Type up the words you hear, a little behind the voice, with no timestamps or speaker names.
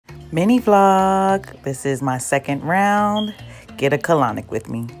Mini vlog. This is my second round. Get a colonic with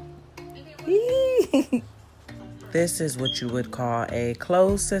me. This is what you would call a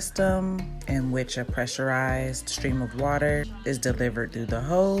closed system in which a pressurized stream of water is delivered through the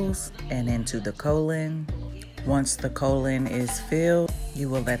hose and into the colon. Once the colon is filled, you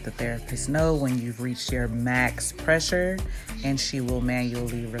will let the therapist know when you've reached your max pressure and she will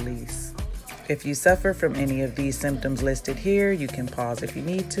manually release. If you suffer from any of these symptoms listed here, you can pause if you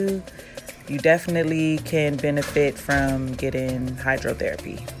need to. You definitely can benefit from getting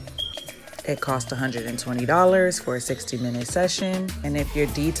hydrotherapy. It costs $120 for a 60-minute session. And if you're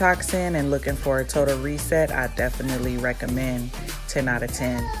detoxing and looking for a total reset, I definitely recommend 10 out of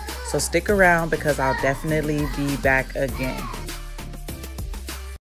 10. So stick around because I'll definitely be back again.